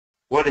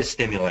What is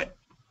Stimulate?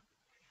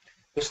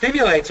 Well,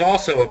 Stimulate's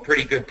also a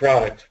pretty good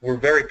product. We're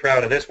very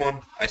proud of this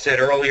one. I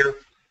said earlier,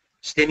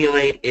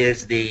 Stimulate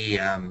is the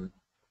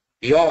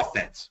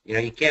offense. You know,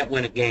 you can't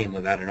win a game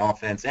without an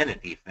offense and a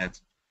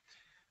defense.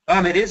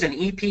 It is an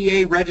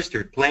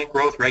EPA-registered plant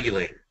growth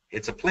regulator.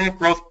 It's a plant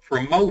growth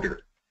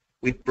promoter.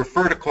 We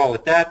prefer to call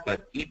it that,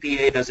 but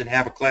EPA doesn't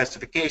have a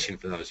classification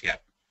for those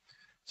yet.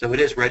 So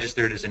it is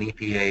registered as an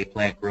EPA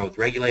plant growth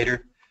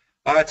regulator.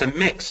 It's a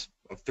mix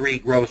of 3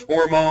 growth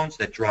hormones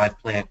that drive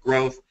plant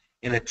growth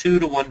in a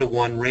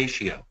 2-to-1-to-1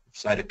 ratio of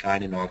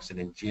cytokine and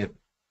oxidant Gib.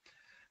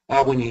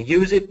 When you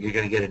use it, you're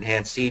going to get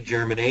enhanced seed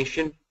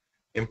germination,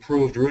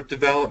 improved root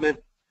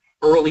development,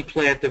 early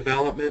plant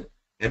development,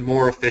 and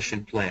more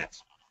efficient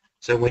plants.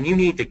 So when you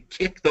need to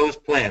kick those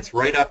plants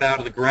right up out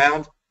of the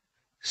ground,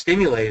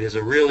 Stimulate is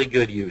a really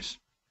good use.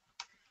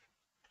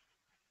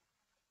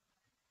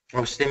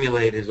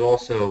 Stimulate is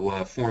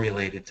also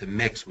formulated to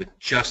mix with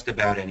just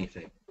about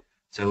anything.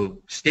 So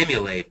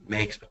Stimulate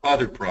makes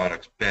other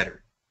products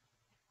better.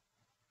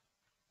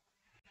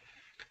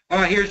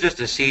 Here's just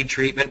a seed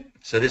treatment.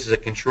 So this is a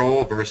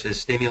control versus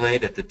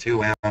Stimulate at the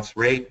 2-ounce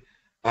rate.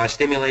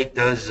 Stimulate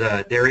does,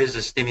 there is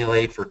a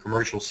Stimulate for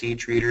commercial seed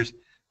treaters,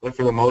 but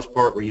for the most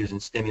part we're using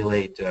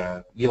Stimulate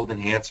Yield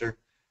Enhancer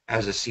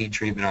as a seed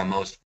treatment on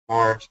most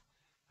farms.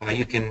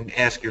 You can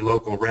ask your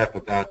local rep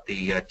about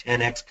the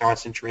 10x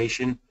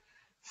concentration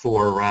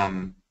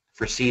for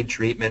seed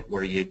treatment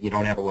where you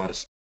don't have a lot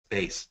of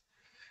space.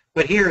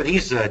 But here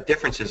these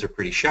differences are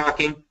pretty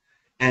shocking,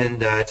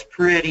 and it's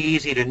pretty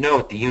easy to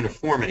note the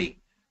uniformity,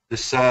 the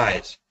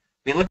size.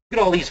 I mean, look at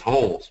all these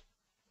holes.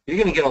 You're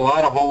going to get a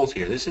lot of holes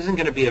here. This isn't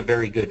going to be a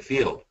very good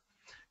field.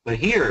 But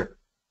here,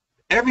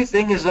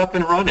 everything is up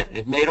and running.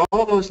 It made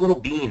all those little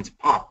beans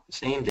pop the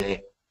same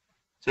day.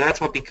 So that's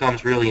what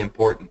becomes really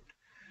important.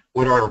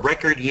 What our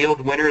record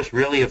yield winners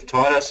really have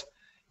taught us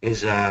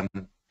is,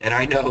 and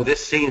I know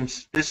this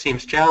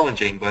seems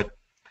challenging, but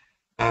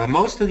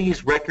most of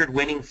these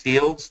record-winning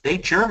fields, they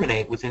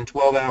germinate within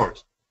 12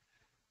 hours.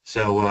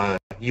 So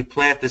you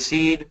plant the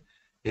seed,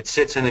 it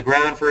sits in the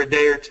ground for a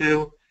day or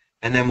two,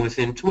 and then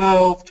within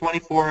 12,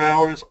 24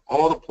 hours,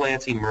 all the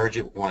plants emerge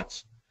at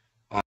once.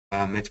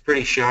 It's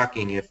pretty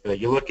shocking. If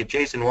you look at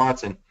Jason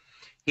Watson,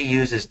 he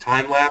uses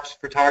time-lapse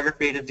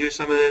photography to do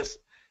some of this,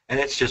 and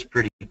it's just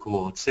pretty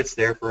cool. It sits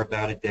there for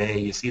about a day.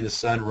 You see the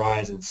sun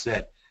rise and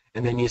set,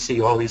 and then you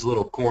see all these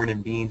little corn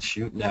and beans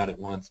shooting out at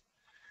once.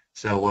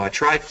 So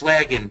try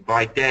flagging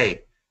by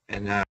day,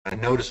 and a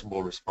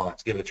noticeable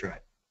response. Give it a try.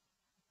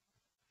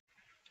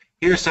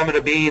 Here's some of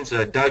the beans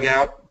dug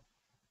out.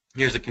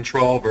 Here's the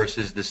control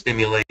versus the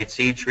Stimulate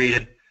seed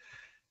treated.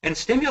 And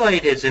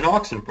Stimulate is an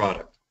auxin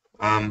product.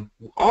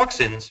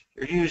 Auxins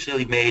are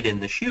usually made in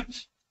the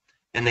shoots,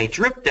 and they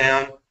drip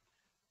down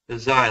the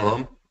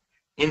xylem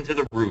into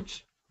the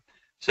roots.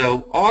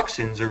 So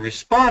auxins are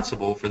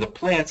responsible for the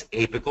plant's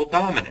apical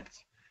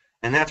dominance,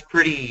 and that's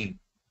pretty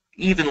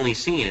evenly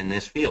seen in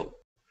this field.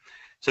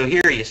 So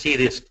here you see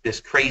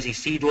this crazy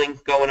seedling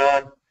going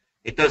on.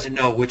 It doesn't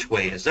know which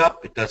way is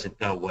up. It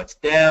doesn't know what's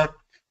down.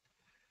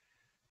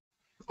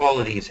 All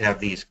of these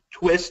have these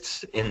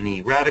twists in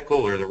the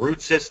radicle or the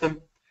root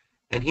system.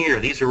 And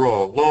here, these are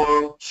all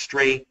long,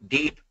 straight,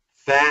 deep,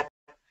 fat,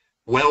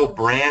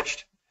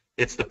 well-branched.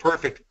 It's the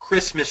perfect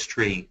Christmas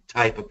tree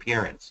type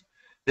appearance.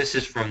 This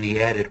is from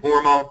the added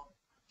hormone.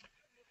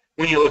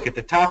 When you look at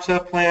the tops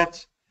of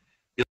plants,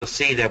 you'll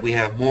see that we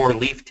have more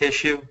leaf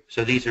tissue.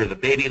 So these are the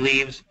baby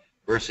leaves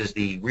versus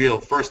the real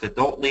first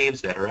adult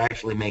leaves that are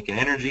actually making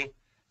energy.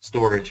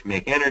 Storage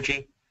make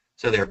energy.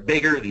 So they're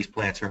bigger. These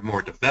plants are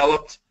more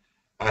developed.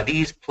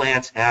 These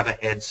plants have a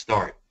head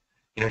start,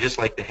 you know, just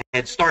like the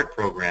Head Start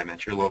program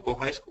at your local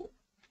high school.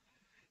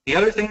 The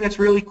other thing that's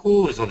really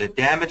cool is the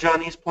damage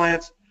on these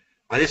plants.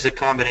 This is a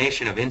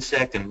combination of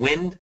insect and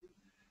wind.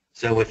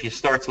 So if you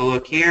start to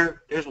look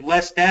here, there's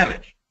less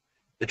damage.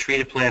 The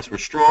treated plants were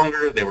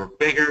stronger, they were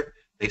bigger,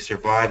 they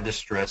survived the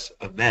stress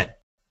event.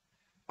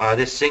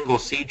 This single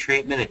seed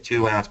treatment at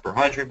 2 ounce per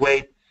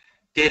hundredweight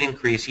did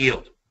increase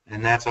yield,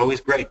 and that's always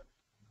great.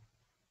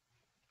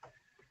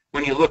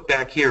 When you look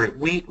back here at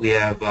wheat, we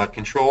have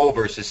control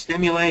versus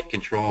Stimulate,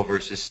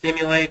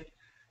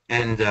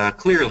 and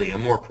clearly a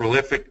more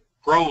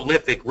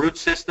prolific root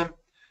system.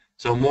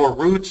 So more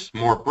roots,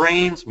 more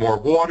brains, more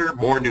water,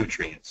 more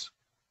nutrients.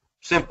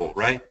 Simple,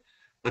 right?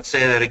 Let's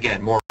say that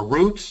again. More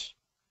roots,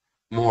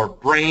 more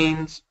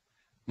brains,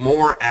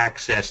 more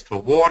access to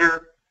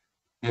water,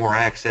 more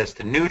access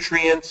to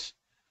nutrients,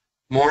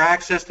 more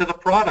access to the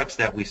products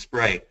that we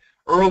spray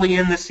early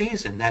in the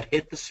season that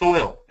hit the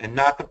soil and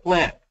not the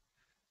plant.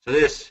 So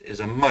this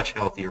is a much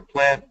healthier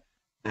plant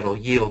that'll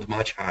yield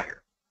much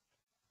higher.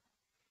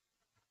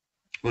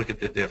 Look at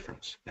the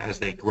difference as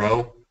they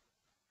grow.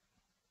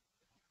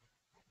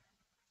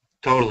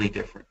 Totally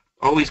different.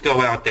 Always go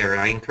out there.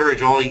 I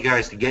encourage all you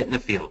guys to get in the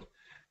field.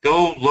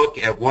 Go look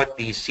at what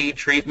these seed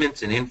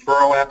treatments and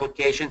in-furrow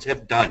applications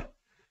have done.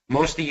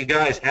 Most of you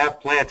guys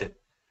have planted.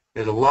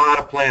 There's a lot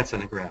of plants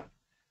on the ground.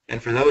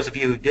 And for those of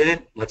you who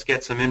didn't, let's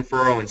get some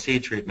in-furrow and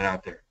seed treatment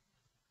out there.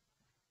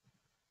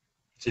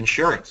 It's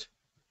insurance.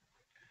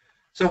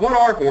 So what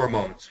are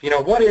hormones? You know,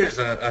 what is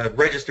a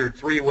registered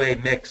three-way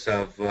mix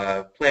of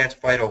plants'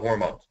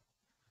 phytohormones?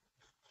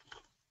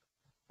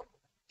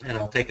 And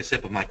I'll take a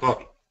sip of my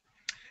coffee.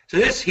 So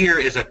this here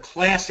is a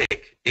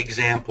classic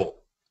example.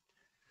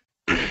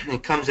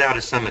 It comes out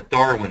of some of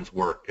Darwin's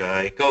work.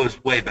 It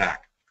goes way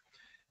back.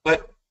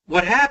 But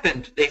what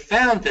happened, they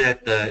found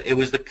that it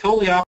was the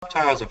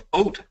coleoptiles of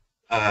oat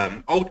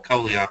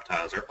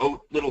coleoptiles, or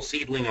oat, little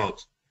seedling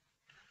oats.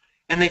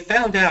 And they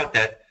found out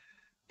that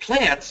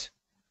plants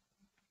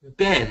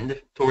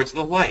bend towards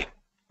the light.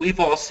 We've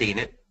all seen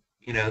it.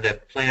 You know,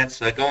 that plants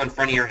go in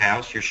front of your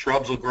house, your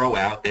shrubs will grow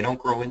out, they don't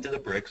grow into the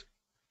bricks.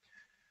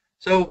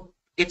 So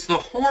it's the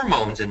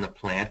hormones in the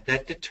plant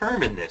that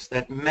determine this,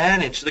 that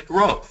manage the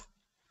growth.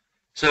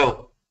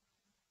 So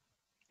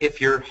if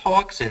your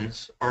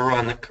auxins are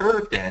on the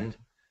curved end,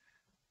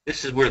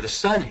 this is where the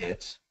sun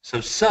hits.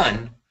 So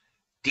sun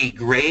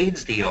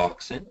degrades the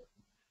auxin,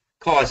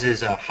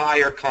 causes a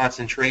higher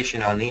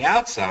concentration on the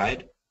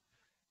outside,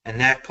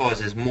 and that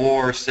causes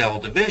more cell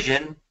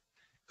division,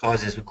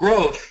 causes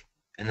growth,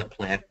 and the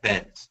plant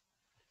bends.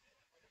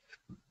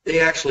 They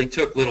actually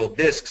took little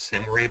discs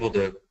and were able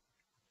to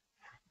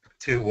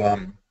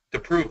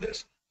prove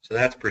this. So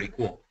that's pretty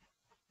cool.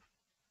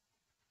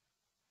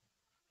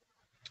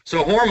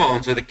 So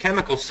hormones are the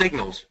chemical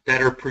signals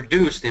that are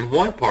produced in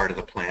one part of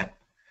the plant,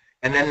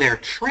 and then they're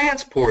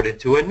transported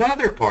to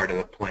another part of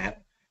the plant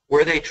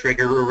where they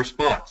trigger a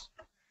response.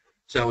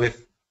 So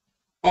if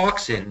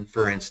auxin,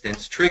 for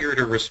instance, triggered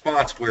a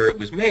response where it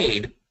was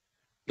made,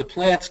 the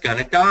plant's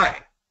going to die.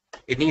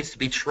 It needs to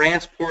be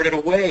transported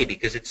away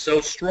because it's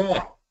so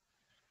strong.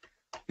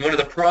 One of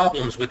the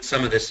problems with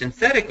some of the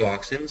synthetic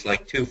auxins,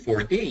 like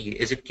 2,4-D,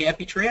 is it can't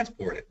be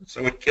transported,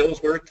 so it kills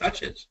where it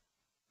touches.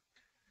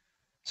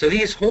 So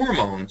these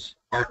hormones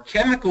are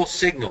chemical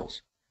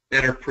signals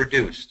that are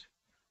produced,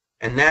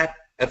 and that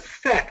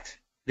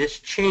affect this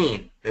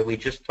chain that we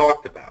just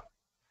talked about.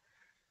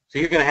 So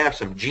you're going to have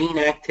some gene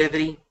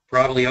activity,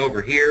 probably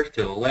over here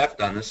to the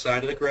left on this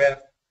side of the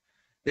graph.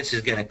 This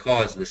is going to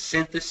cause the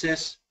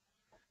synthesis.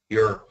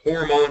 Your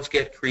hormones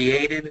get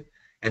created,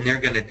 and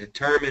they're going to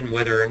determine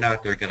whether or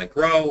not they're going to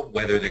grow,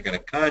 whether they're going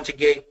to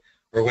conjugate,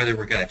 or whether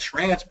we're going to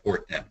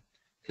transport them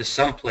to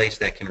some place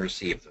that can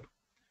receive them.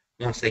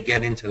 Once they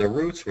get into the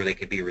roots where they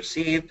can be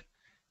received,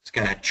 it's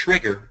going to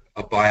trigger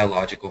a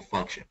biological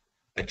function,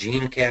 a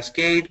gene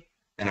cascade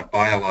and a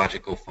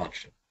biological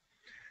function.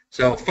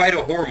 So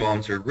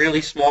phytohormones are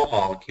really small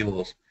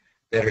molecules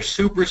that are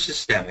super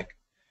systemic,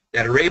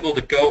 that are able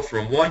to go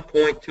from one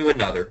point to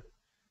another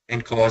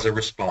and cause a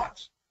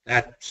response.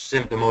 That's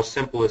the most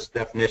simplest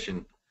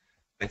definition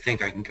I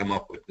think I can come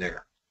up with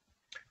there.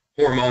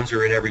 Hormones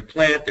are in every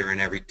plant, they're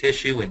in every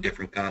tissue in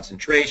different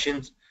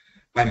concentrations.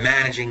 By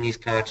managing these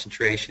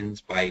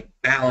concentrations, by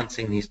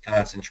balancing these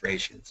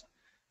concentrations,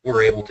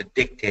 we're able to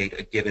dictate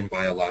a given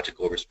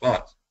biological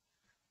response.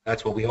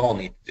 That's what we all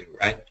need to do,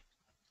 right?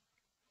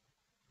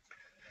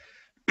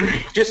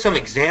 Just some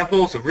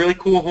examples of really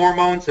cool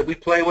hormones that we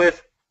play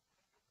with.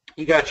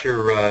 You got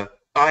your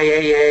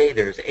IAA,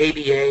 there's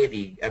ABA,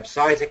 the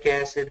abscisic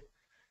acid,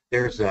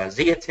 there's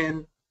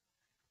zeatin,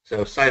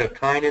 so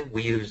cytokinin.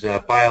 We use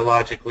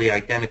biologically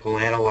identical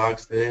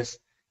analogs to this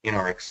in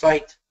our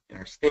excite, in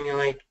our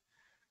stimulate.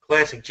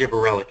 Classic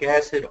gibberellic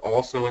acid,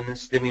 also in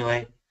this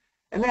stimulate.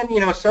 And then, you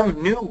know,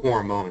 some new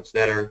hormones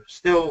that we're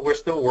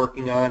still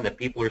working on, that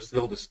people are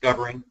still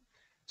discovering.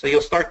 So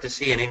you'll start to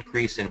see an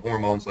increase in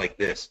hormones like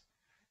this.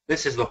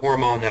 This is the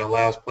hormone that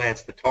allows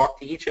plants to talk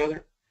to each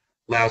other,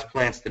 allows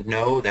plants to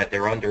know that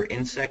they're under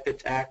insect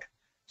attack,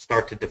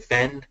 start to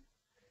defend.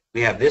 We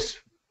have this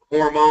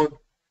hormone.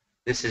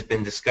 This has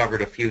been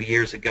discovered a few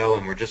years ago,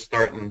 and we're just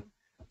starting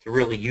to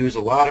really use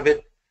a lot of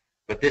it.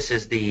 But this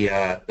is the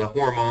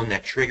hormone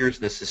that triggers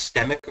the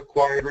systemic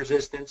acquired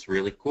resistance.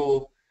 Really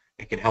cool.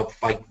 It can help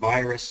fight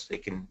virus.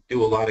 It can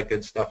do a lot of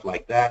good stuff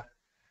like that.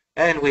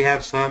 And we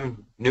have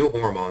some new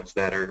hormones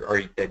that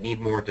that need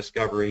more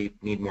discovery,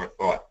 need more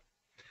thought.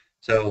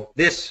 So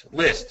this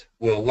list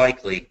will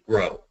likely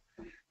grow.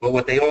 But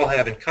what they all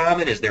have in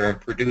common is they're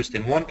produced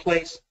in one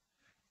place,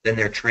 then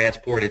they're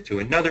transported to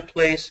another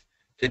place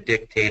to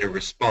dictate a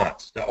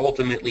response, to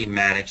ultimately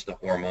manage the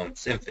hormone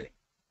symphony.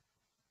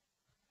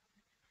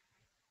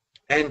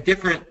 And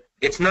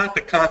it's not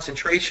the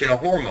concentration of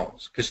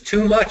hormones, because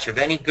too much of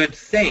any good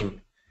thing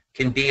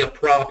can be a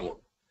problem.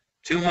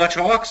 Too much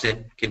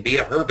auxin can be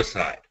a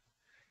herbicide.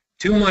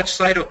 Too much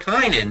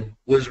cytokinin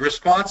was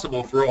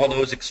responsible for all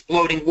those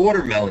exploding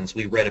watermelons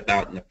we read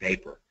about in the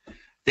paper. I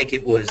think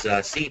it was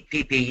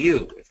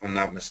CPPU, if I'm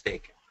not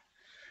mistaken.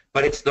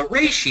 But it's the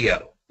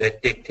ratio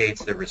that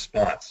dictates the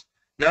response,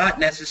 not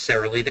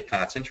necessarily the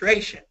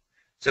concentration.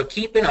 So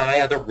keep an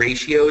eye on the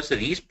ratios of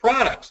these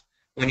products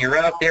when you're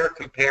out there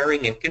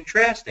comparing and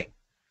contrasting.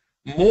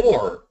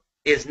 More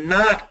is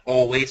not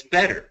always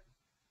better,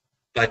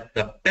 but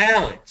the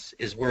balance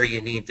is where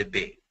you need to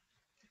be.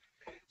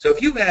 So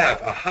if you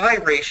have a high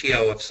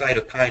ratio of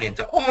cytokinin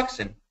to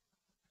auxin,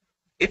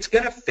 it's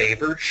going to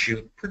favor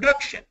shoot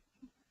production.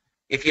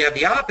 If you have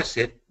the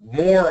opposite,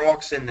 more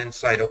auxin than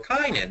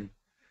cytokinin,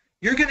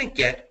 you're going to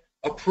get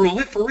a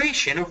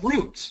proliferation of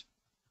roots.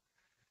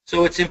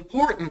 So it's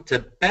important to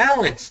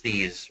balance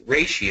these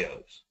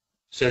ratios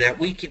so that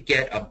we could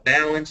get a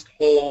balanced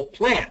whole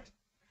plant.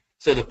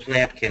 So the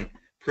plant can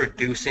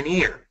produce an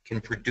ear, can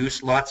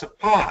produce lots of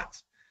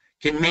pods,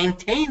 can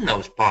maintain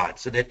those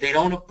pods so that they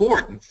don't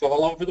abort and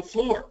fall over the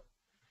floor.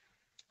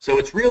 So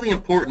it's really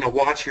important to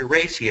watch your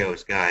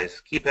ratios,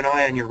 guys. Keep an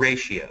eye on your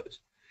ratios.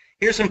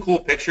 Here's some cool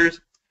pictures.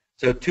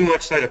 So too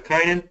much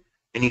cytokinin,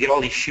 and you get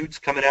all these shoots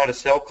coming out of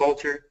cell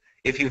culture.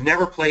 If you've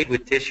never played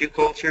with tissue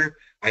culture,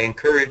 I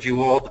encourage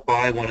you all to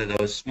buy one of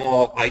those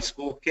small high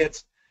school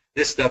kits.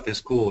 This stuff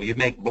is cool. You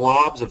make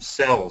blobs of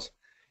cells,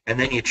 and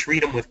then you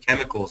treat them with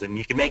chemicals, and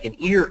you can make an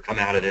ear come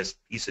out of this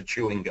piece of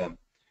chewing gum.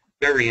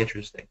 Very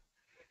interesting.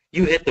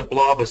 You hit the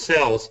blob of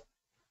cells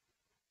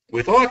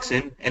with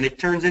auxin, and it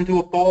turns into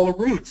a ball of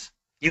roots.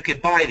 You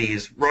could buy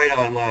these right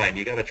online.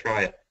 You got to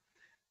try it.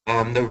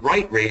 The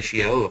right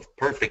ratio of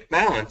perfect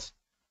balance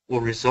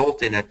will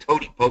result in a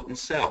totipotent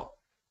cell,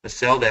 a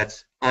cell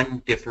that's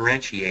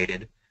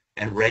undifferentiated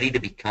and ready to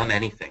become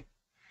anything.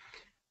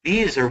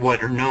 These are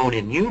what are known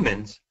in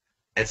humans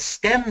as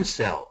stem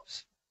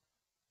cells.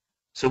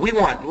 So we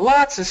want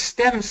lots of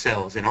stem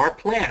cells in our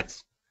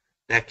plants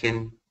that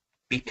can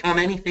become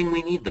anything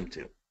we need them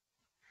to.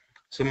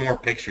 Some more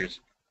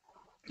pictures.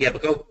 Yeah,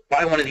 but go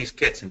buy one of these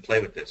kits and play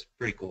with this.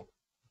 Pretty cool.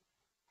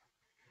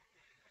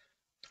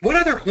 What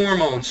other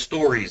hormone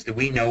stories do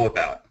we know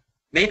about?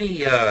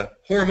 Maybe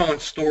hormone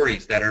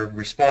stories that are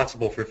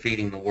responsible for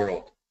feeding the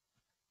world.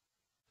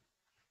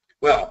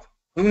 Well,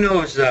 who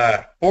knows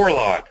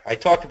Borlaug? I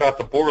talked about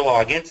the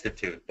Borlaug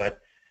Institute,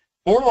 but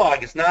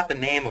Borlaug is not the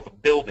name of a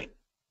building.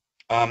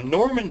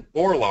 Norman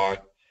Borlaug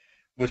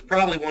was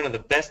probably one of the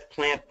best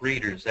plant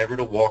breeders ever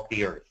to walk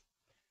the earth.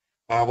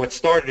 What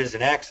started as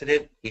an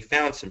accident, he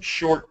found some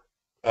short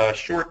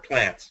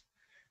plants.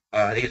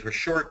 These were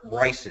short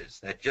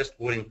rices that just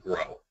wouldn't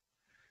grow.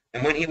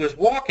 And when he was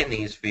walking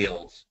these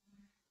fields,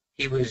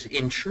 he was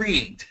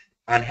intrigued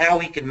on how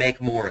he could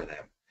make more of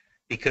them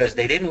because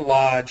they didn't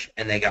lodge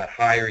and they got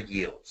higher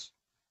yields.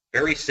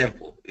 Very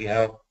simple, you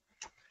know.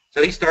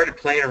 So he started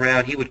playing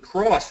around. He would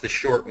cross the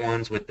short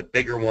ones with the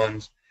bigger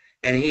ones,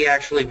 and he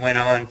actually went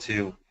on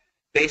to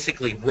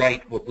basically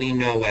write what we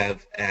know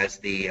of as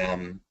the,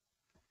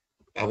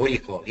 what do you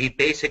call it? He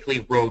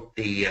basically wrote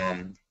the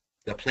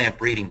plant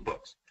breeding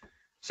books.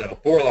 So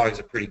Borlaug is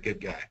a pretty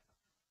good guy.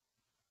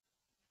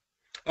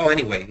 Oh,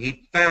 anyway,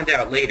 he found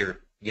out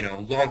later, you know,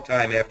 a long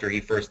time after he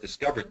first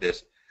discovered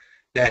this,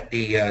 that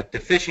the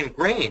deficient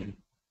grain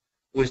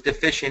was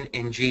deficient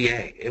in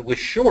GA. It was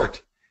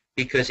short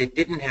because it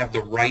didn't have the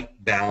right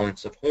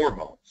balance of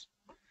hormones.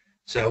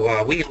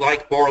 So we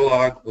like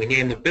Borlaug. We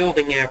named the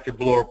building after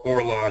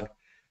Borlaug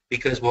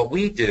because what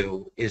we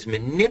do is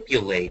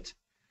manipulate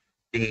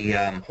the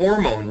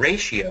hormone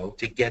ratio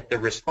to get the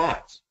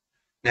response.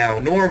 Now,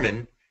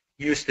 Norman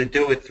used to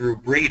do it through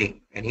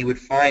breeding, and he would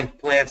find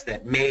plants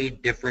that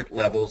made different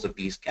levels of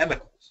these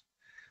chemicals,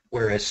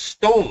 whereas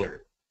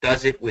Stoller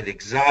does it with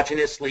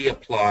exogenously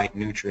applied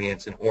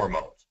nutrients and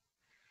hormones.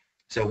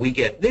 So we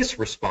get this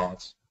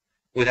response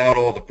without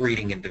all the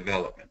breeding and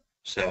development.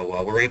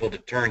 So we're able to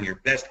turn your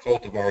best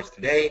cultivars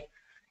today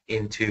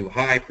into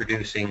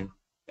high-producing,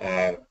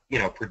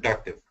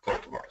 productive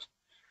cultivars.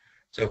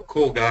 So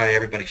cool guy,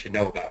 everybody should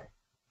know about him.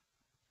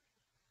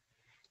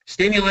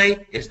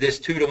 Stimulate is this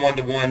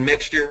 2-to-1-to-1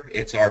 mixture.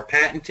 It's our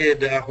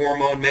patented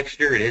hormone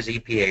mixture. It is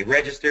EPA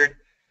registered.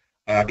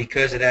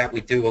 Because of that,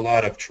 we do a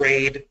lot of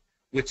trade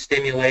with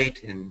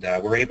Stimulate, and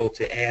we're able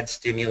to add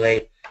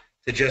Stimulate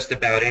to just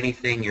about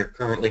anything you're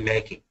currently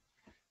making.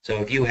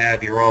 So if you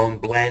have your own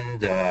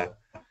blend of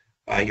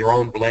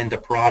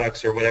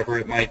products or whatever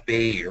it might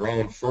be, your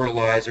own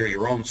fertilizer,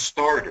 your own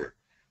starter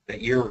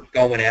that you're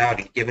going out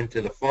and giving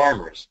to the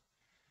farmers,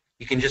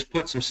 you can just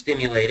put some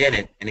Stimulate in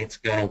it, and it's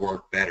going to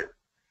work better.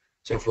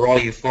 So for all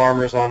you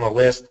farmers on the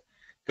list,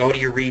 go to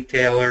your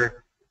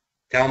retailer,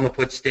 tell them to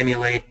put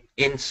Stimulate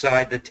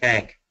inside the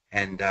tank,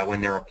 and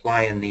when they're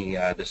applying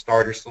the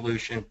starter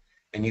solution,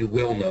 and you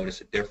will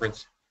notice a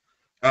difference.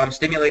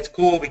 Stimulate's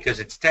cool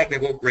because it's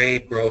technical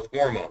grade growth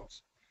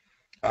hormones.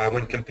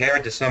 When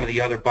compared to some of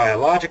the other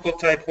biological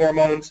type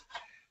hormones,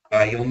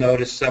 you'll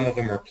notice some of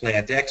them are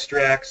plant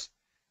extracts.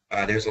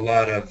 There's a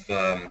lot of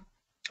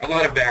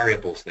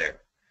variables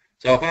there.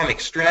 So if I'm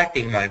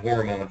extracting my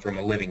hormone from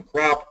a living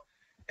crop,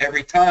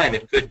 every time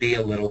it could be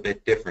a little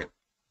bit different.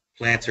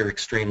 Plants are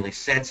extremely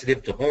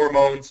sensitive to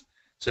hormones,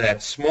 so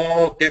that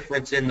small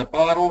difference in the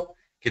bottle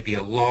could be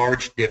a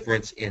large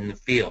difference in the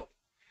field.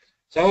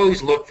 So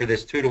always look for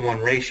this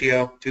 2-to-1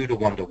 ratio,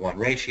 2-to-1-to-1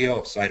 ratio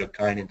of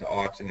cytokinin to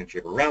auxin and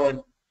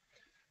gibberellin,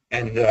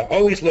 and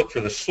always look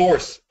for the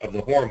source of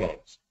the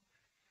hormones.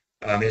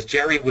 As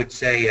Jerry would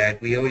say,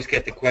 we always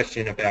get the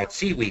question about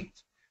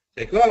seaweeds.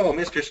 Like, oh,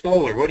 Mr.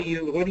 Stoller, what do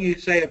you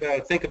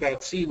think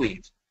about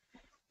seaweeds?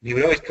 He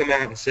would always come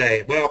out and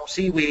say, well,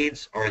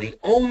 seaweeds are the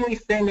only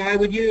thing I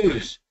would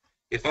use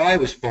if I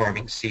was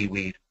farming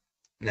seaweed.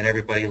 And then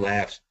everybody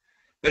laughs.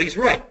 But he's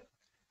right.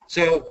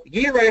 So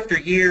year after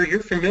year, you're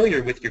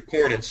familiar with your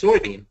corn and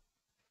soybean.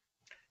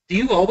 Do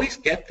you always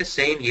get the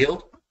same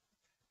yield?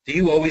 Do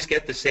you always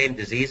get the same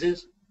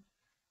diseases?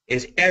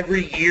 Is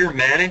every year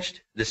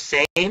managed the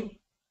same?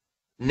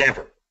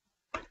 Never.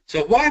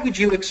 So why would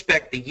you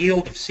expect the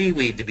yield of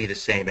seaweed to be the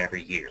same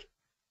every year?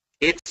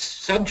 It's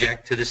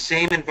subject to the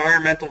same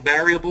environmental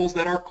variables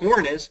that our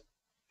corn is.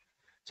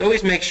 So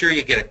always make sure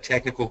you get a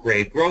technical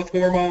grade growth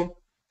hormone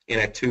in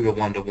a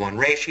 2-to-1-to-1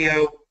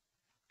 ratio,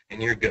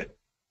 and you're good.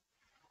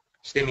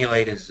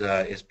 Stimulate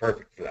is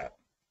perfect for that.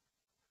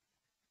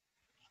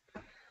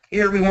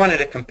 Here we wanted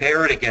to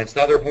compare it against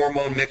other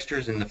hormone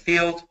mixtures in the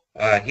field.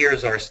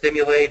 Here's our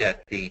Stimulate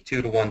at the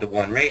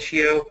 2-to-1-to-1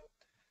 ratio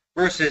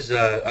versus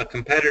a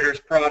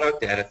competitor's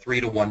product at a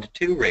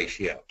 3-to-1-to-2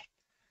 ratio.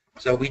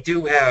 So we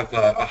do have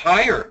a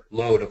higher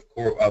load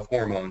of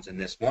hormones in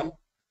this one,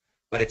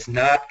 but it's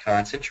not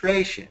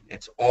concentration.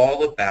 It's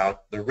all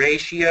about the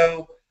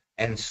ratio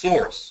and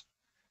source.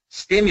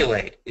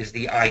 Stimulate is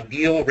the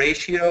ideal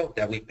ratio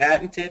that we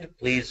patented.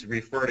 Please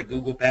refer to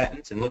Google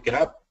Patents and look it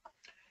up.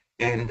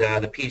 And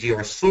the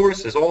PGR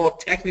source is all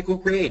technical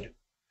grade.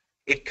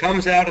 It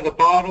comes out of the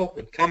bottle,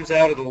 it comes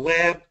out of the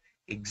lab,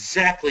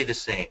 exactly the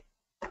same.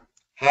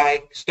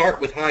 Start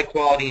with high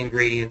quality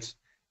ingredients.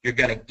 You're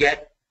going to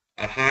get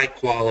a high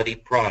quality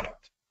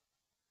product.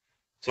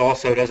 It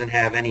also doesn't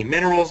have any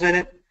minerals in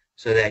it,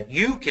 so that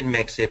you can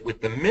mix it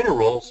with the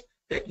minerals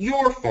that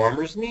your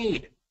farmers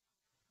need.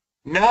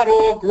 Not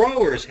all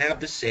growers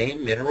have the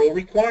same mineral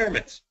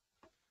requirements.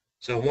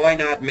 So why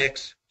not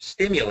mix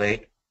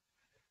Stimulate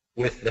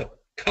with the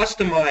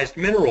customized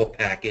mineral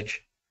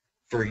package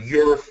for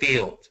your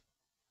field?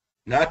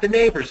 Not the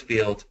neighbor's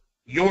field,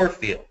 your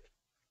field.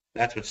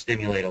 That's what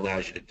Stimulate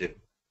allows you to do.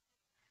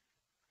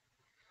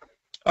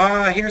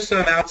 Here's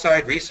some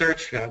outside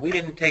research. We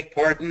didn't take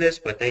part in this,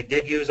 but they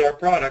did use our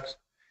products.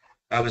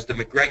 It was the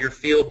McGregor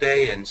Field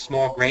Day and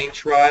Small Grain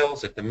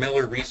Trials at the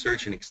Miller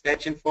Research and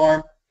Extension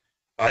Farm.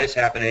 This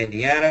happened in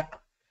Indiana.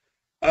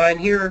 And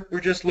here we're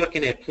just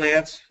looking at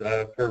plants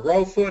per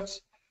row foots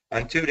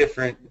on 2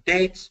 different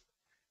dates.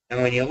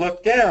 And when you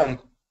look down,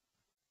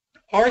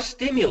 our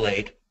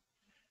Stimulate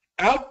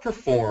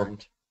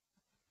outperformed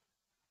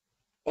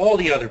all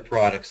the other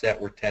products that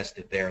were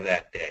tested there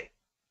that day.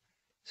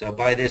 So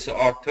by this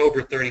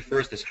October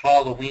 31st, this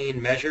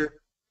Halloween measure,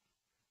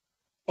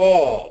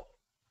 all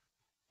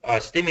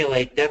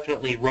Stimulate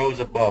definitely rose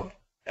above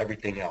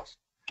everything else.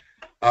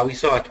 We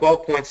saw a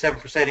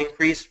 12.7%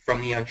 increase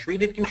from the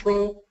untreated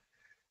control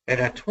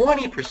and a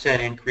 20%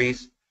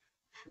 increase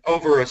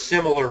over a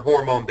similar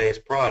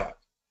hormone-based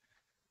product.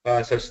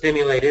 So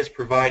Stimulate is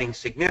providing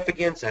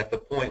significance at the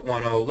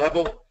 0.10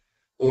 level,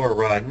 or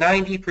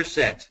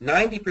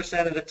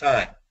 90% of the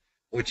time,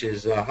 which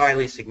is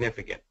highly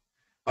significant.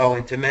 Oh,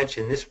 and to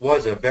mention, this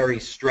was a very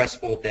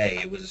stressful day.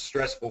 It was a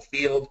stressful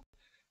field.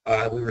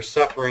 We were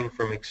suffering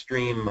from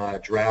extreme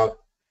drought,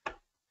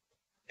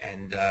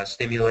 and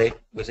Stimulate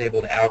was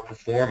able to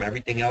outperform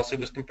everything else it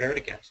was compared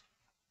against.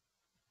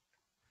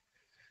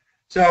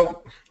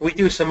 So we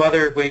do some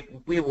other, we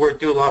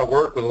do a lot of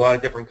work with a lot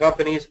of different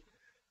companies,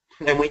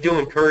 and we do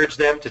encourage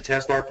them to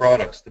test our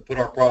products, to put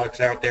our products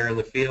out there in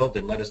the field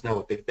and let us know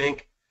what they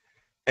think.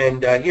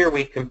 And here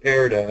we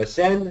compared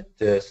Ascend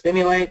to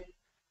Stimulate.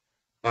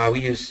 We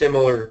use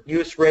similar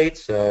use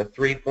rates,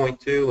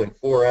 3.2 and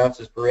 4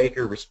 ounces per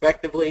acre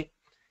respectively.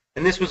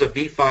 And this was a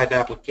V5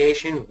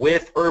 application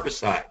with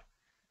herbicide.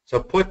 So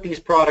put these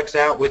products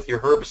out with your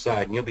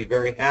herbicide and you'll be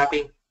very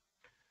happy.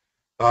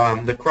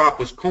 The crop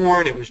was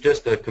corn. It was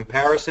just a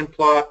comparison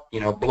plot,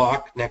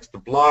 block next to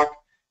block.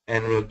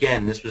 And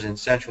again, this was in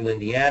central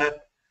Indiana.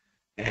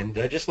 And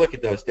just look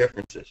at those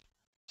differences.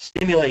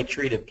 Stimulate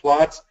treated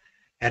plots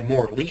had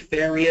more leaf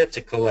area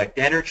to collect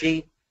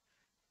energy.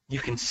 You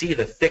can see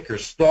the thicker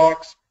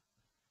stalks.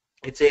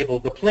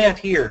 The plant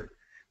here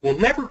will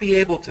never be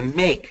able to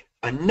make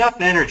enough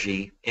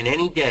energy in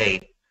any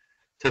day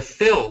to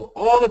fill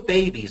all the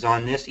babies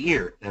on this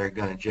ear that are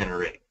going to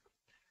generate.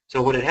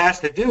 So what it has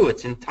to do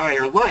its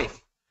entire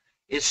life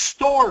is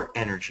store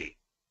energy.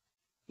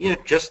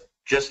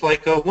 Just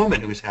like a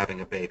woman who's having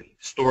a baby,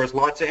 stores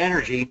lots of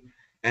energy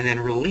and then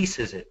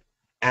releases it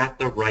at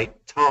the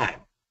right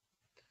time.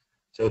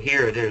 So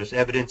here, there's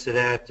evidence of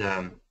that.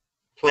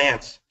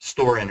 Plants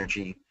store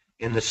energy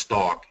in the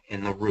stalk,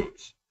 in the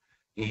roots.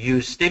 You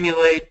use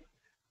Stimulate,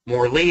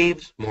 more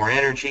leaves, more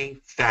energy,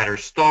 fatter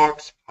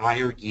stalks,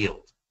 higher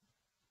yield.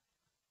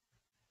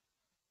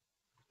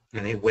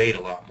 And they weight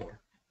a lot more.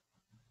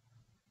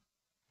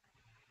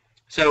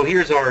 So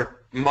here's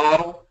our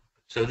model.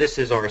 So this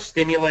is our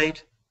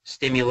Stimulate.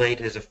 Stimulate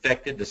has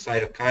affected the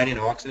cytokinin,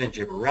 auxin, and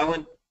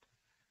gibberellin.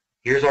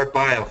 Here's our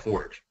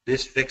Bioforge.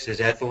 This fixes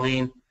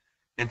ethylene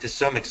and to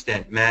some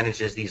extent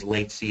manages these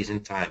late season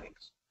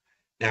timings.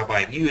 Now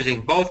by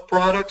using both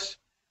products,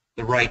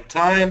 the right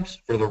times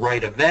for the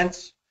right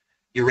events,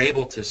 you're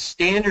able to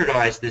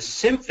standardize this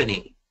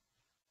symphony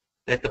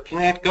that the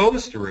plant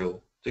goes through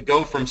to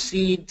go from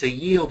seed to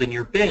yield in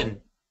your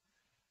bin.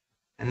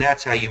 And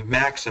that's how you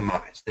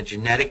maximize the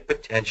genetic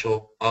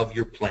potential of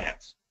your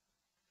plants.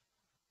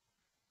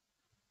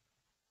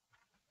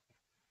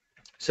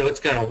 So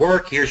it's going to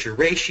work. Here's your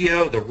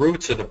ratio. The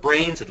roots are the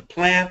brains of the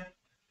plant.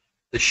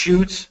 The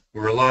shoots,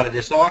 where a lot of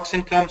this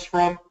auxin comes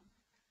from.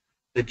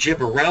 The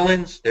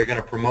gibberellins, they're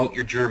going to promote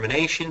your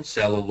germination,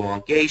 cell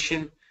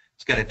elongation.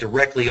 It's going to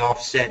directly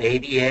offset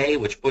ADA,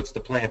 which puts the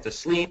plant to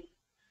sleep.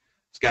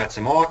 It's got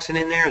some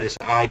auxin in there, this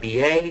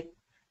IBA.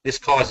 This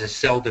causes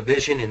cell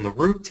division in the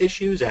root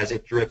tissues as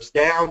it drifts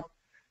down.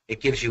 It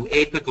gives you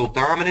apical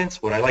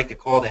dominance, what I like to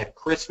call that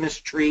Christmas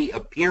tree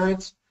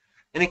appearance.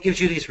 And it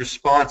gives you these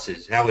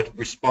responses, how it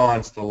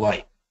responds to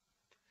light.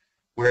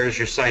 Whereas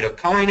your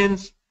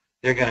cytokinins,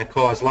 they're going to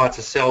cause lots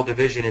of cell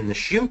division in the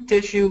shoot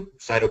tissue.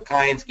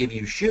 Cytokines give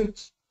you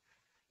shoots.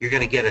 You're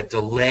going to get a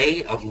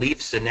delay of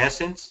leaf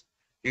senescence.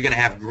 You're going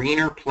to have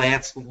greener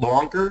plants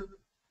longer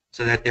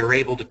so that they're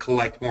able to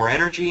collect more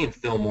energy and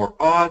fill more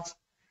pods.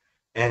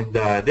 And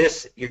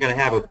this, you're going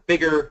to have a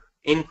bigger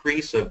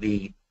increase of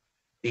the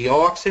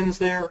auxins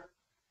there.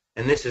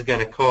 And this is going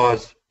to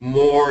cause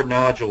more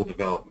nodule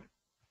development.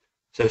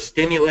 So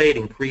stimulate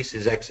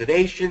increases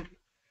exudation,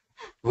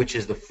 which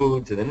is the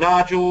food to the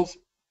nodules,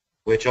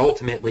 which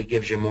ultimately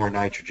gives you more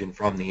nitrogen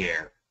from the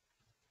air.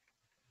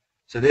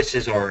 So this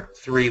is our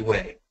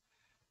three-way.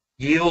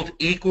 Yield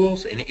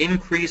equals an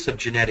increase of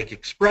genetic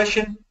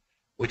expression,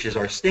 which is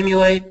our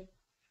stimulate,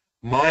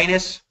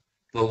 minus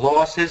the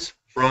losses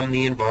from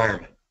the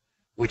environment,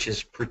 which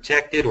is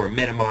protected or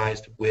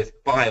minimized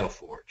with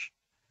bioforge.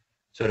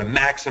 So to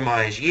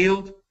maximize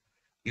yield,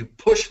 you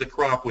push the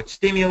crop with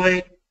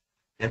stimulate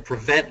and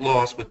prevent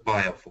loss with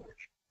bioforge.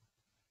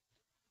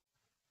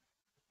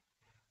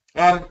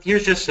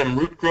 Here's just some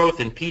root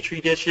growth in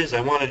Petri dishes. I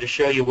wanted to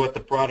show you what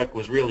the product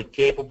was really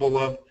capable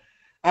of.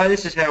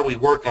 This is how we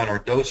work on our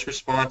dose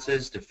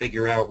responses to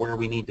figure out where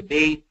we need to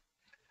be.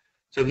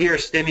 So here,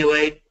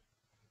 stimulate,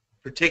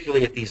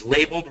 particularly at these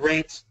labeled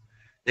rates,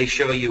 they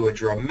show you a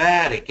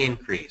dramatic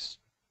increase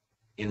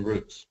in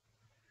roots.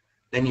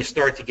 Then you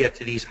start to get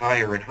to these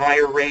higher and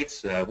higher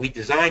rates. We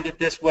designed it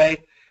this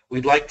way.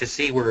 We'd like to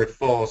see where it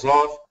falls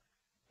off.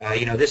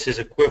 This is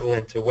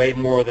equivalent to way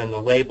more than the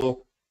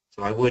label,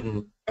 so I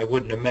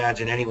wouldn't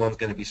imagine anyone's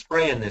going to be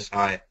spraying this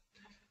high.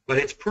 But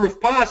it's proof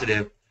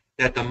positive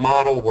that the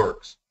model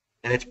works.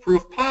 And it's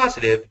proof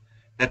positive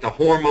that the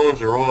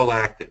hormones are all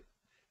active.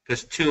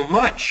 Because too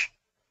much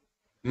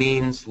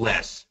means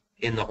less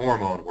in the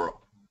hormone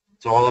world.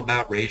 It's all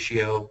about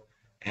ratio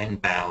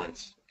and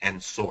balance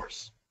and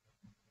source.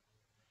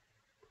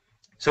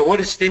 So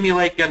what is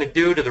stimulate going to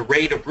do to the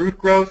rate of root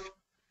growth?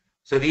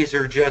 So these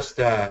are just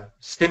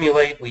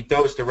stimulate. We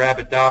dosed the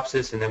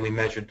Arabidopsis and then we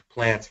measured the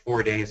plants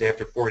 4 days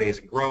after 4 days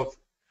of growth.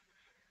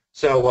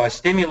 So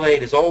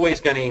stimulate is always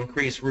going to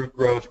increase root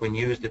growth when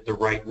used at the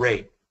right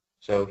rate.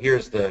 So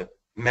here's the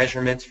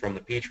measurements from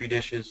the Petri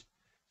dishes.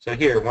 So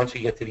here, once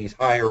we get to these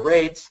higher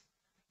rates,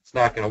 it's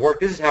not going to work.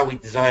 This is how we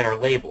design our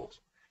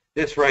labels.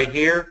 This right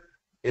here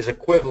is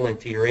equivalent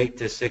to your 8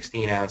 to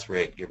 16 ounce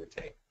rate, give or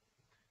take.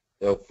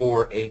 So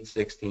 4, 8,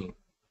 16.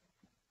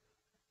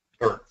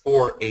 Or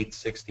 4, 8,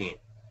 16.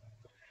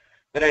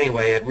 But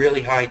anyway, at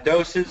really high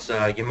doses,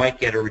 you might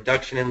get a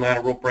reduction in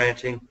lateral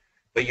branching,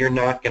 but you're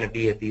not going to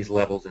be at these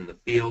levels in the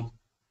field.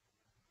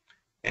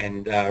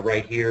 And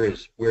right here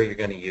is where you're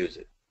going to use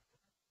it.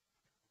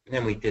 And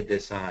then we did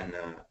this on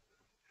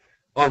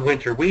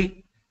winter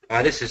wheat.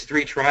 This is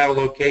 3 trial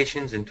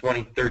locations in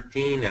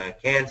 2013,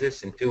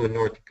 Kansas, and 2 in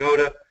North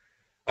Dakota.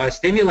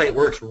 Stimulate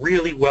works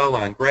really well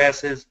on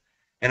grasses,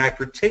 and I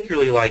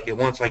particularly like it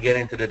once I get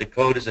into the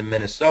Dakotas and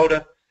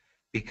Minnesota,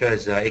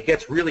 because it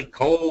gets really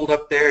cold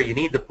up there. You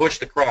need to push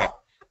the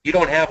crop. You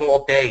don't have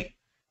all day.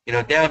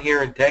 Down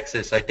here in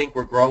Texas, I think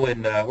we're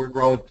growing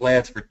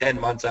plants for 10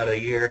 months out of the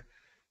year.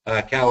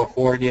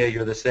 California,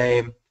 you're the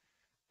same.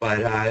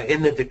 But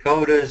in the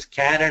Dakotas,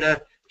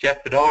 Canada,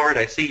 Jeff Bedard,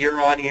 I see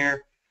you're on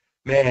here.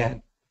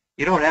 Man,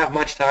 you don't have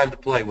much time to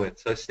play with.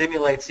 So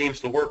stimulate seems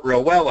to work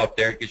real well up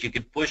there because you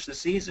can push the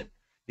season.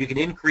 You can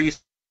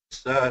increase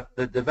the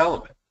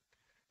development.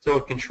 So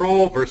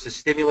control versus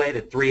stimulate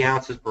at 3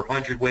 ounces per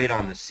hundredweight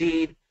on the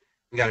seed.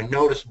 We got a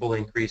noticeable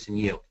increase in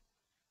yield.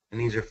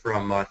 And these are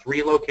from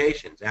 3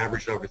 locations,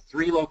 averaged over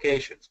 3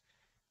 locations,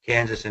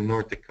 Kansas and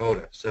North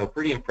Dakota. So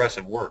pretty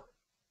impressive work.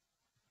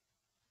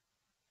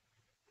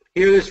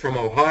 Here is from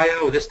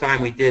Ohio. This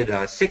time we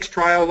did 6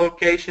 trial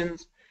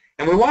locations.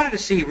 And we wanted to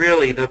see,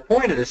 really, the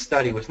point of this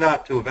study was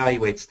not to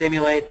evaluate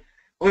stimulate.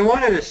 We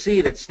wanted to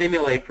see that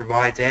stimulate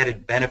provides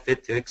added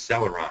benefit to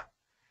acceleron.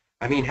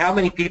 I mean, how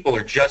many people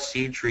are just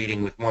seed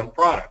treating with one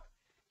product?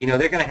 They're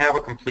going to have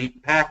a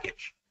complete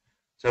package.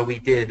 So we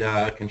did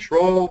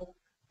control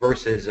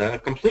versus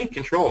complete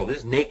control. This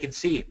is naked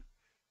seed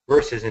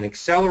versus an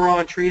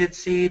acceleron treated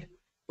seed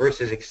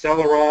versus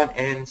acceleron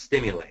and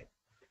stimulate.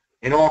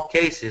 In all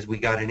cases, we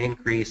got an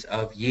increase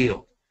of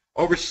yield.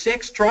 Over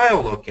 6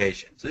 trial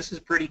locations. This is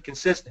pretty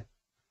consistent.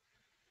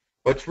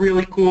 What's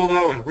really cool,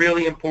 though, and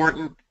really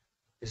important,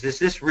 is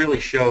this really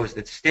shows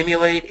that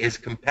stimulate is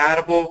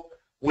compatible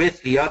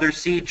with the other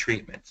seed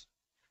treatments.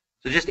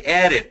 So just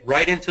add it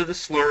right into the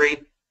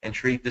slurry and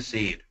treat the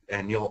seed,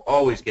 and you'll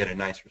always get a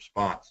nice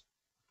response.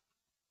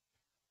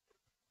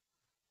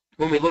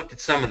 When we looked at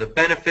some of the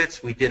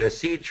benefits, we did a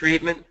seed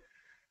treatment,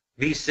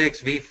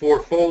 V6,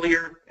 V4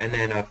 foliar, and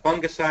then a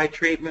fungicide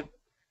treatment.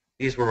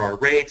 These were our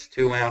rates,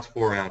 2 ounce,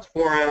 4 ounce,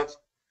 4 ounce,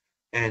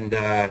 and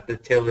the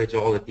tillage,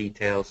 all the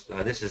details.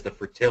 This is the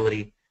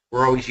fertility.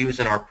 We're always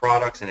using our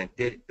products, and it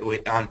did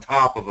on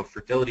top of a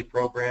fertility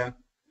program.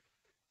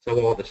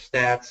 So all the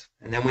stats,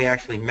 and then we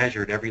actually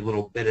measured every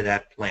little bit of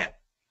that plant.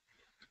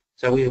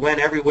 So we went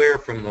everywhere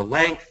from the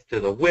length to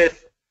the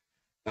width,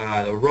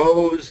 the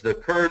rows, the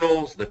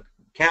kernels,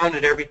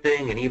 counted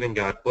everything, and even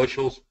got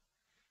bushels.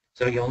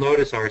 So you'll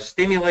notice our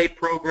stimulate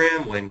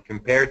program, when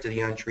compared to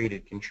the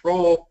untreated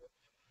control,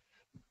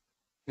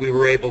 we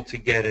were able to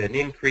get an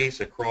increase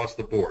across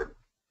the board.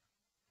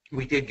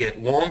 We did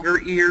get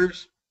longer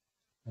ears,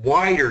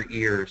 wider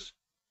ears,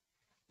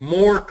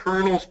 more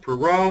kernels per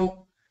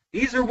row.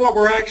 These are what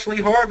we're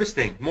actually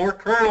harvesting. More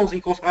kernels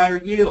equals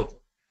higher yield.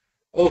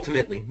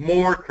 Ultimately,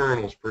 more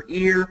kernels per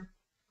ear,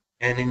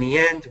 and in the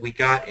end, we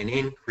got an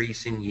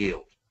increase in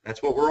yield.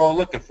 That's what we're all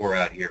looking for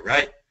out here,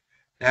 right?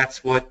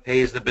 That's what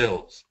pays the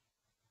bills.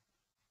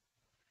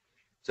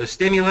 So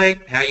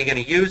stimulate, how are you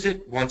going to use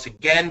it? Once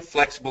again,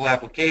 flexible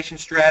application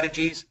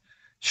strategies,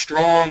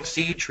 strong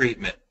seed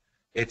treatment.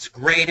 It's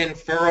great in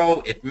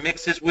furrow. It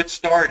mixes with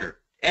starter,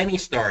 any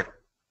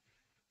starter.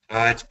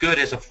 It's good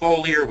as a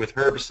foliar with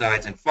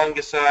herbicides and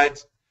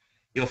fungicides.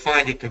 You'll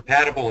find it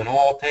compatible in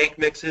all tank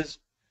mixes.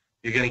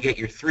 You're going to get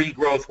your 3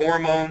 growth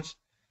hormones.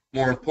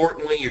 More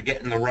importantly, you're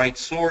getting the right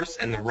source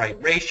and the right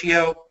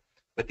ratio,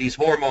 but these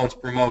hormones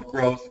promote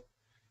growth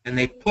and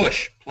they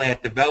push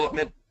plant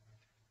development.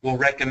 We'll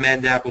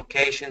recommend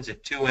applications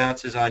at 2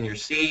 ounces on your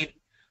seed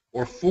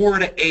or 4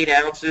 to 8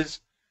 ounces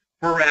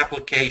per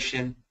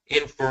application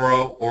in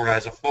furrow or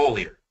as a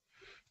foliar.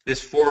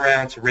 This 4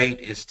 ounce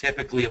rate is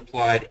typically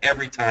applied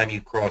every time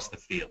you cross the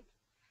field.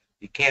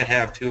 You can't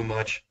have too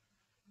much.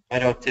 I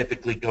don't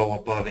typically go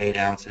above 8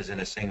 ounces in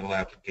a single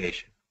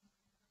application.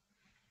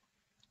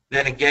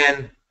 Then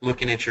again,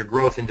 looking at your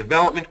growth and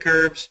development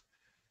curves,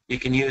 you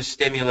can use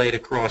stimulate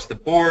across the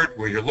board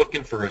where you're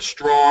looking for a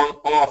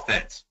strong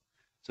offense.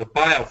 So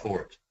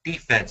bioforce,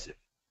 defensive,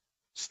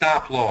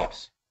 stop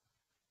loss,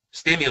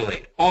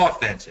 stimulate,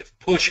 offensive,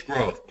 push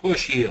growth,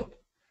 push yield.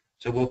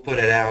 So we'll put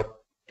it out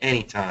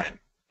anytime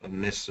in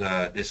this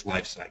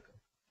life cycle.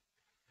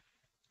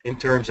 In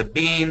terms of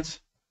beans,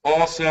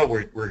 also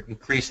we're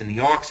increasing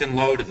the auxin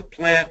load of the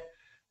plant.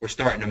 We're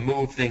starting to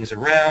move things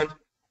around.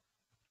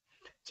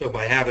 So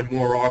by having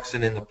more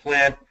auxin in the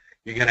plant,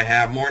 you're going to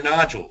have more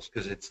nodules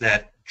because it's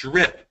that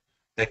drip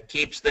that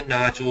keeps the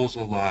nodules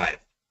alive.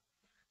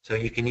 So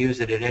you can use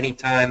it at any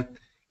time,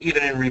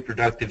 even in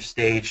reproductive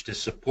stage, to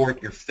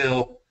support your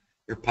fill,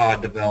 your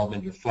pod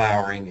development, your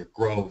flowering, your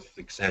growth,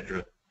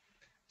 etc.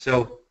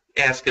 So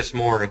ask us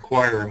more,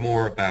 inquire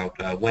more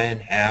about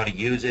when, how to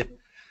use it,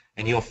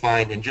 and you'll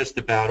find in just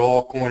about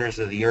all corners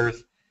of the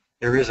earth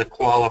there is a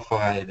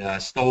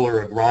qualified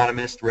Stoller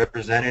agronomist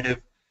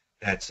representative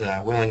that's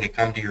willing to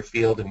come to your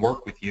field and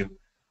work with you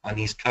on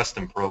these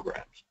custom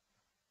programs.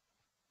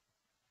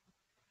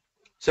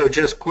 So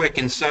just quick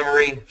in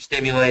summary,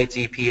 stimulates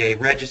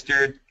EPA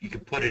registered. You can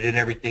put it in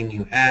everything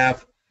you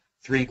have,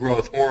 3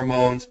 growth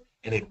hormones,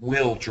 and it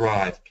will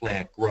drive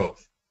plant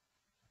growth.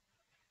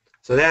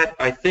 So that,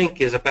 I think,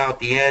 is about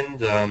the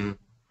end.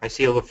 I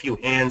see a few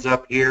hands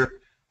up here.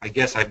 I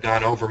guess I've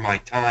gone over my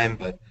time,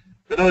 but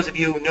for those of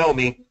you who know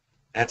me,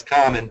 that's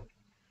common.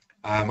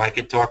 I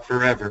could talk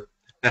forever.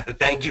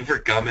 Thank you for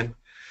coming.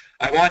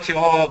 I want you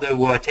all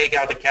to take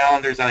out the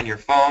calendars on your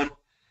phone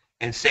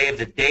and save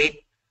the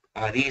date.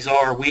 These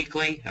are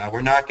weekly.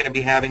 We're not going to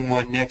be having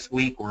one next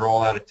week. We're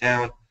all out of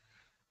town.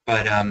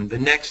 But the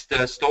next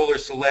Stoller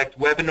Select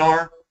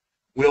webinar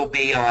will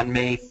be on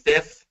May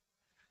 5th,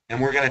 and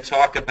we're going to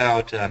talk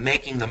about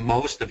making the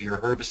most of your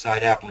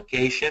herbicide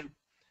application.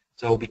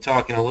 So we'll be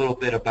talking a little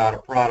bit about a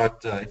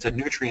product. It's a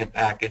nutrient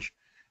package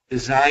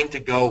designed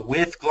to go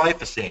with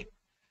glyphosate.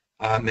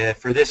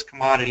 For this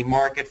commodity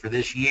market, for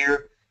this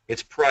year,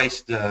 it's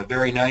priced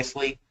very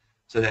nicely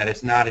so that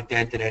it's not a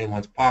dent in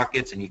anyone's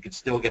pockets and you can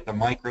still get the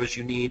micros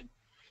you need.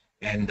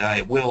 And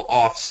it will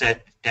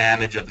offset the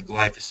damage of the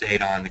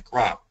glyphosate on the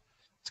crop.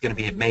 It's going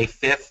to be at May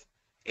 5th,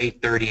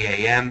 8:30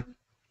 a.m.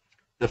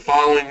 The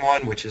following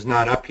one, which is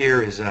not up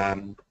here, is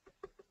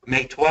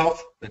May 12th.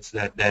 That's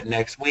that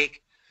next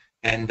week.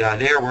 And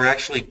there we're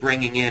actually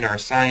bringing in our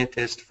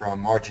scientist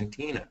from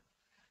Argentina.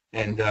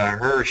 And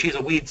she's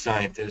a weed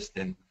scientist,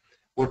 and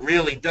what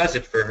really does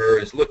it for her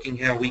is looking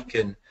how we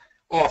can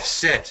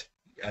offset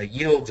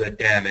yield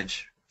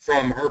damage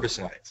from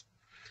herbicides.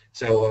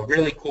 So a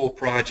really cool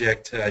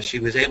project. She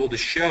was able to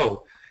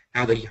show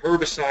how the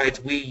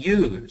herbicides we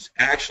use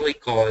actually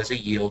cause a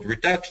yield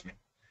reduction.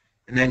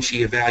 And then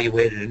she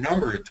evaluated a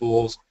number of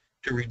tools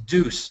to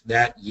reduce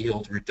that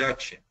yield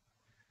reduction.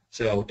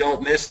 So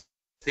don't miss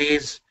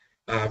these.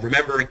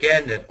 Remember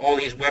again that all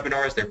these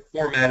webinars, they're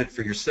formatted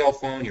for your cell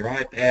phone, your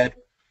iPad,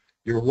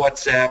 your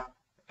WhatsApp.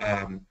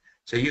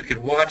 So you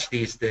can watch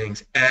these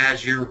things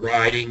as you're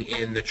riding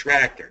in the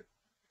tractor.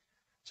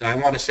 So I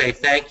want to say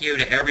thank you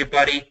to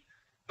everybody.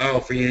 Oh,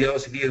 for you,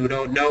 those of you who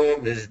don't know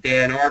him, this is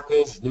Dan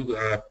Arkles.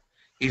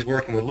 He's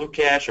working with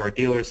Lukash, our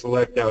dealer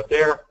select out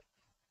there.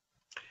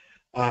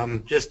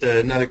 Just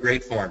another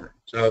great farmer.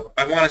 So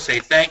I want to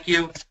say thank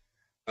you.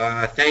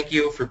 Thank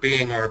you for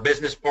being our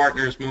business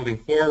partners moving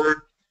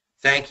forward.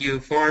 Thank you,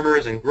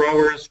 farmers and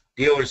growers,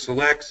 dealer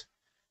selects.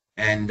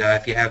 And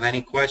if you have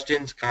any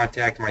questions,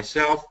 contact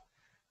myself.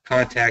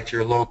 Contact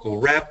your local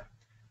rep.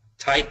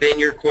 Type in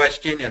your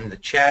question in the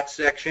chat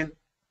section.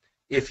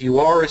 If you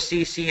are a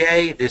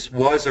CCA, this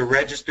was a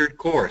registered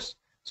course,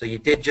 so you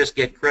did just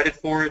get credit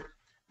for it.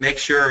 Make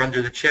sure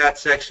under the chat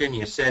section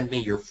you send me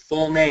your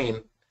full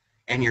name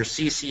and your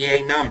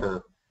CCA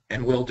number,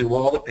 and we'll do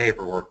all the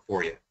paperwork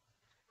for you.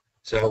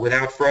 So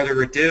without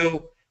further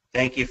ado,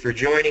 thank you for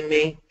joining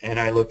me, and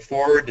I look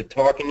forward to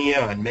talking to you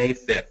on May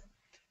 5th.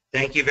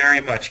 Thank you very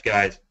much,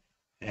 guys.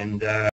 And